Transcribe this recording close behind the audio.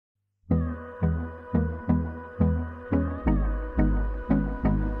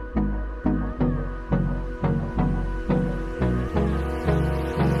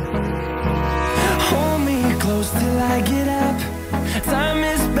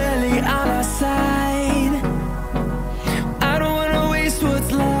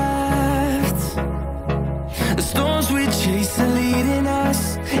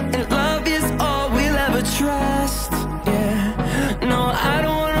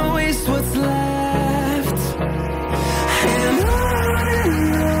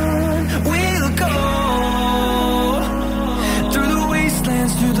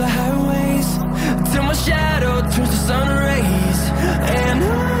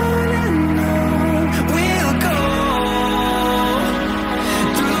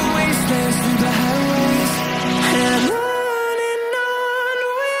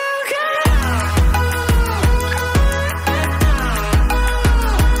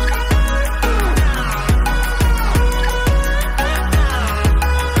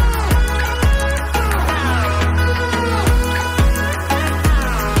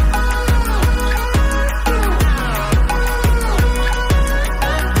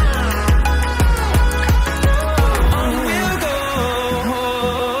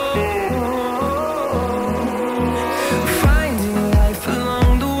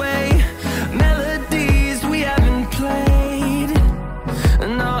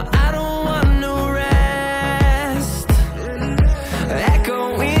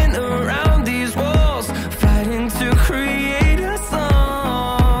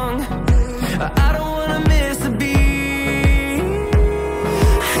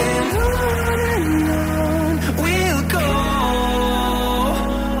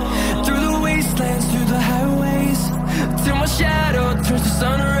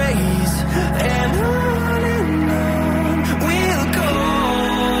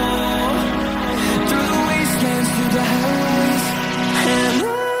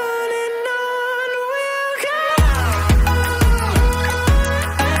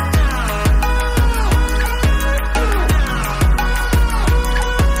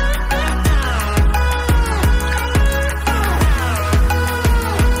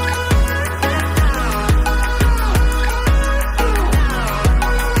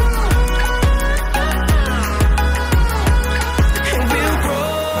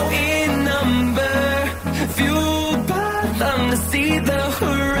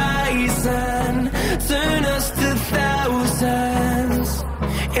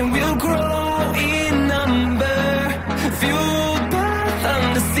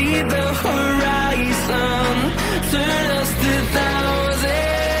see the horizon, turn us to thousands.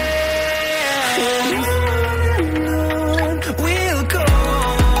 And on we'll go,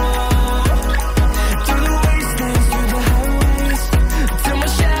 through the wastelands, through the highways, till my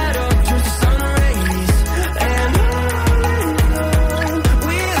shadow turns to sun rays. And on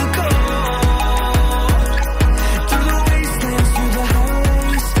we'll go, through the wastelands, through the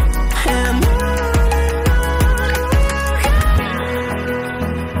highways, and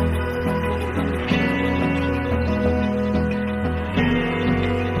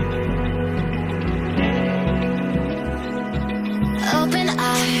open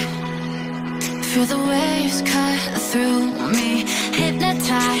eye, feel the waves cut through me,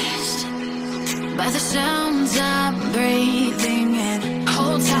 hypnotized by the sounds I'm breathing in.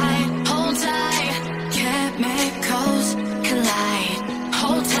 Hold tight, chemicals collide.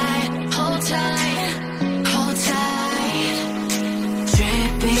 Hold tight, hold tight, hold tight.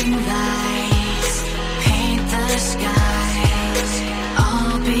 Dripping lights paint the skies,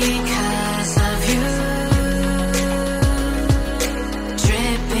 all because of you.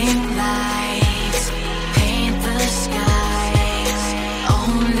 Dripping lights paint the skies,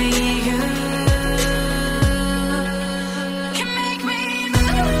 only you can make me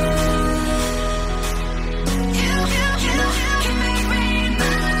move. You can make me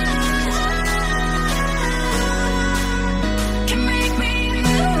move. Can make me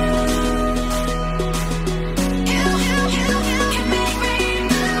move. You can make me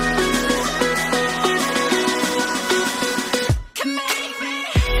move. Can make me.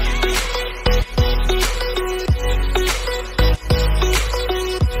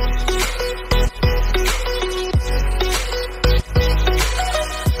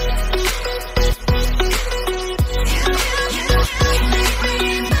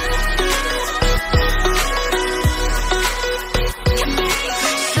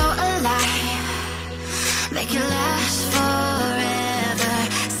 So alive, make it last forever.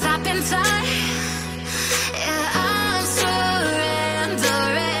 Stop in time, yeah, I'm surrendering.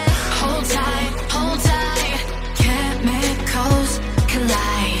 Hold tight, chemicals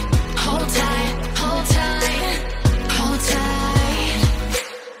collide. Hold tight, hold tight, hold tight.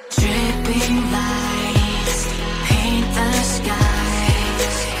 Dripping lights paint the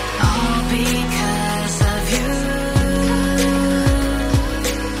skies, all because of you.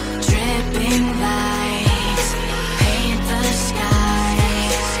 Dripping lights paint the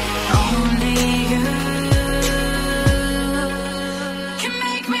skies, only you can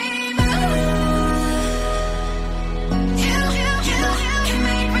make me move. You can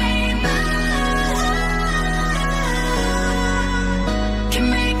make me move. Can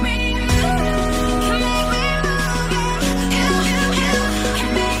make me move. Can make me move. You can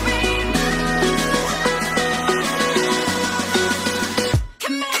make me move.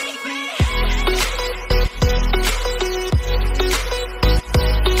 Can make me.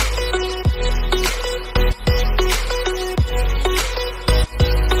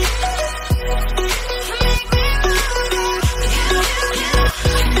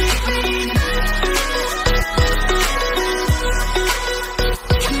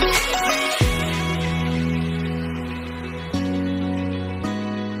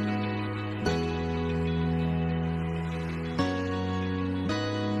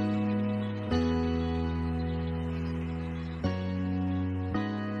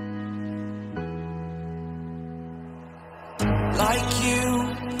 Like you,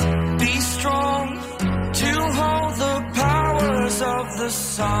 be strong to hold the powers of the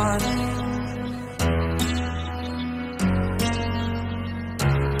sun.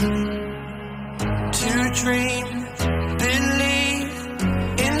 To dream, believe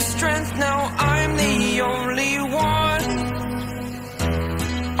in strength. Now I'm the only one,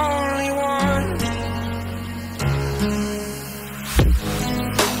 only one.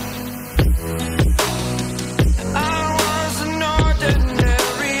 I was an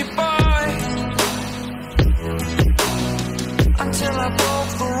ordinary boy until I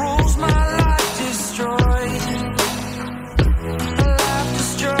broke the rules. My life destroyed. Life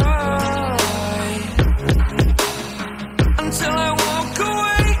destroyed. Until I walk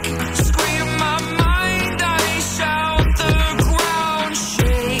awake, scream my mind, I shout, the ground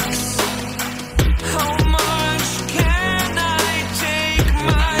shakes. How much can I take?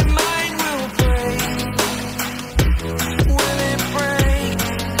 My mind will break. Will it break?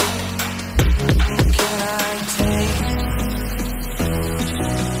 Can I take?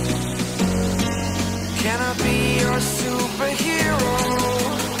 Can I be your superhero?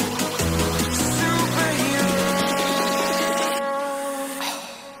 Superhero.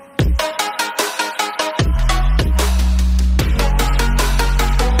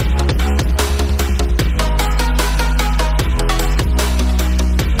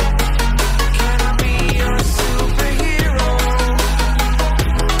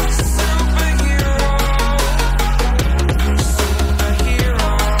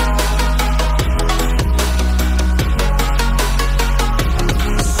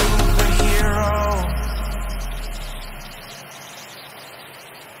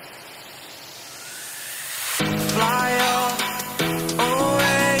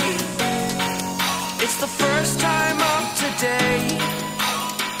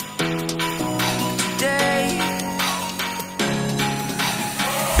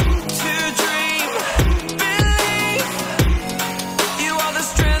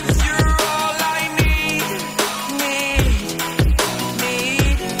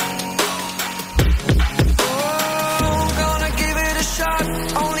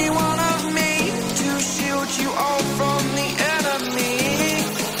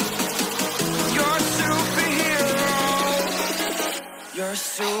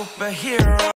 superhero.